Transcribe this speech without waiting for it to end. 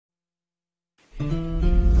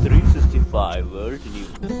5 World News.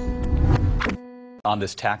 On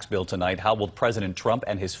this tax bill tonight, how will President Trump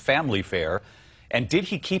and his family fare? And did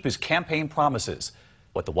he keep his campaign promises?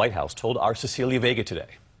 What the White House told our Cecilia Vega today.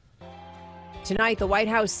 Tonight, the White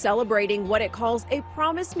House celebrating what it calls a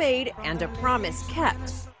promise made and a promise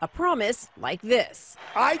kept. A promise like this.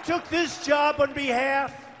 I took this job on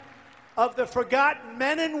behalf of the forgotten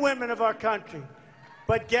men and women of our country.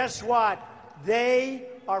 But guess what? They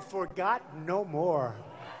are forgotten no more.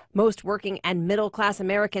 Most working and middle-class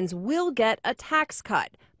Americans will get a tax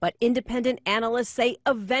cut, but independent analysts say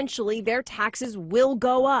eventually their taxes will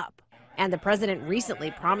go up. And the president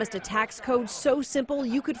recently promised a tax code so simple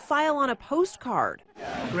you could file on a postcard.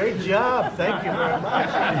 Great job. Thank you very much.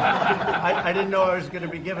 I didn't know I was going to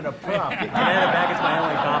be given a prop. Can I have it back? It's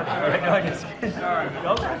my only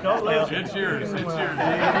copy. Don't lose it. It's yours. It's yours.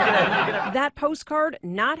 That postcard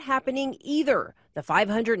not happening either. The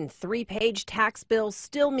 503-page tax bill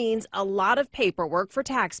still means a lot of paperwork for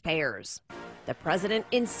taxpayers. The president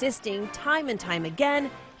insisting time and time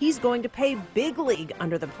again he's going to pay big league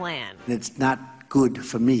under the plan. It's not good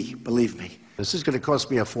for me, believe me. This is going to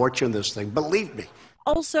cost me a fortune, this thing, believe me.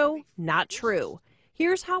 Also not true.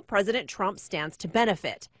 Here's how President Trump stands to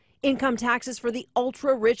benefit. Income taxes for the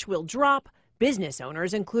ultra-rich will drop. Business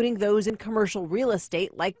owners, including those in commercial real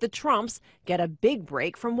estate like the Trumps, get a big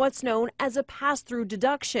break from what's known as a pass-through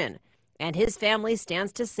deduction. And his family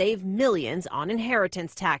stands to save millions on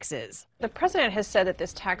inheritance taxes. The president has said that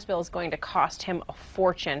this tax bill is going to cost him a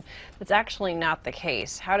fortune. That's actually not the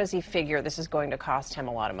case. How does he figure this is going to cost him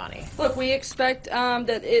a lot of money? Look, we expect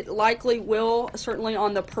that it likely will, certainly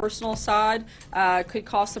on the personal side, could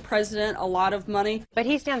cost the president a lot of money. But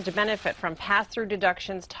he stands to benefit from pass-through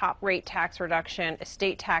deductions, top rate tax reduction,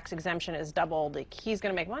 estate tax exemption is doubled. He's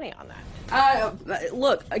going to make money on that.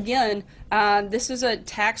 Look, again, this is a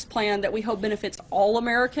tax plan that we hope benefits all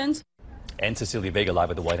Americans. And Cecilia Vega live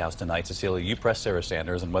at the White House tonight. Cecilia, you pressed Sarah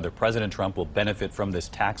Sanders on whether President Trump will benefit from this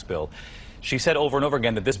tax bill. She said over and over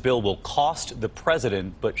again that this bill will cost the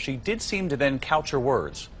president, but she did seem to then couch her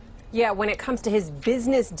words. Yeah, when it comes to his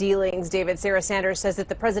business dealings, David, Sarah Sanders says that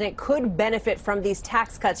the president could benefit from these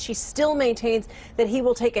tax cuts. She still maintains that he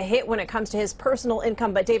will take a hit when it comes to his personal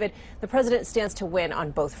income. But, David, the president stands to win on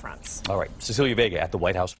both fronts. All right, Cecilia Vega at the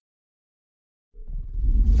White House.